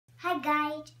Hi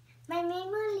guys, my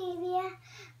name is Olivia.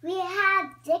 We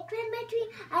have this Christmas tree.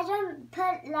 I just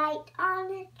put light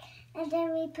on it, and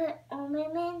then we put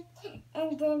ornament,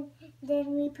 and then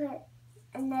we put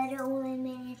another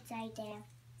ornament inside there,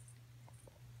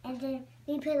 and then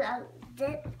we put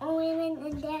this ornament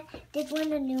in there. This one,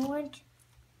 the new one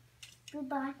we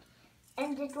bought,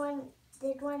 and this one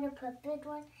the puppet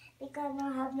one because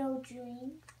I have no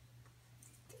drink,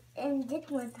 and this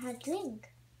one has drink.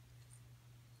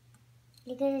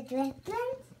 You gonna drink one?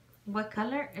 What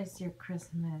color is your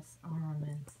Christmas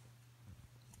ornament?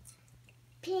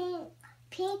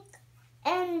 Pink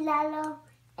and yellow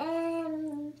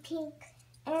and pink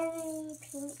and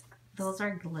pink. Those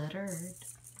are glittered.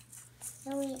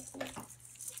 So I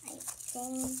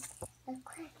think,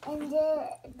 and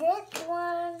this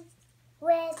one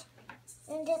red,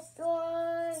 and this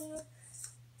one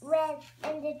red,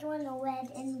 and this one red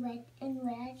and red and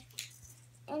red,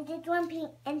 and this one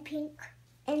pink and pink,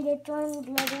 and this one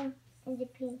glitter and the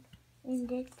pink, and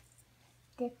this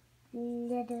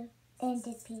glitter and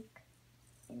the pink,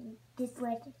 and this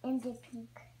red and the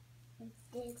pink, and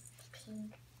this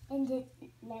pink, and this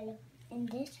yellow, and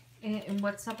this. And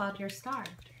what's about your star?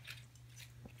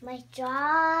 My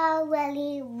star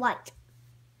really white.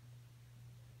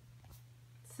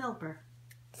 Silver.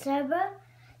 Silver.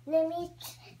 Let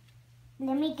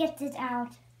me get this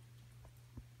out.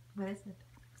 What is it?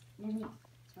 Let me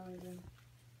show you.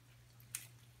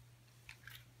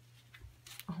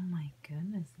 Oh my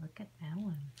goodness, look at that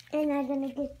one. And I'm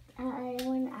gonna get the other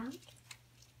one out.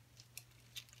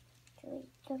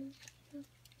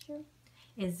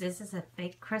 Is this a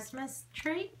fake Christmas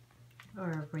tree or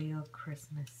a real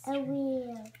Christmas A tree?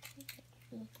 real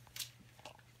tree.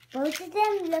 Both of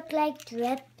them look like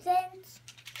drip things.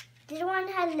 This one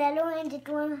has yellow and this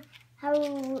one has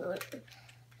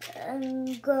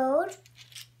gold.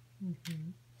 Mm-hmm.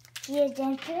 See a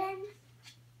difference?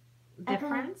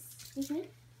 Difference?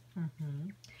 Mm-hmm. Mm-hmm.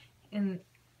 And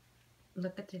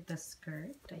look at the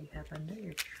skirt that you have under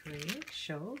your tree.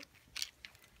 Show.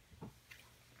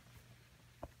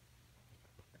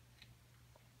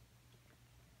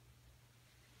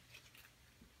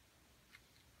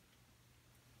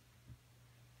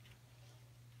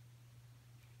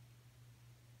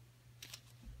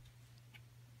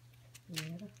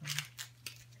 Beautiful.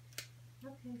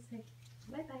 Okay, say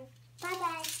bye-bye.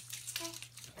 Bye-bye.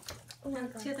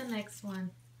 To the next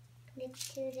one.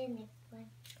 Let's do the next one.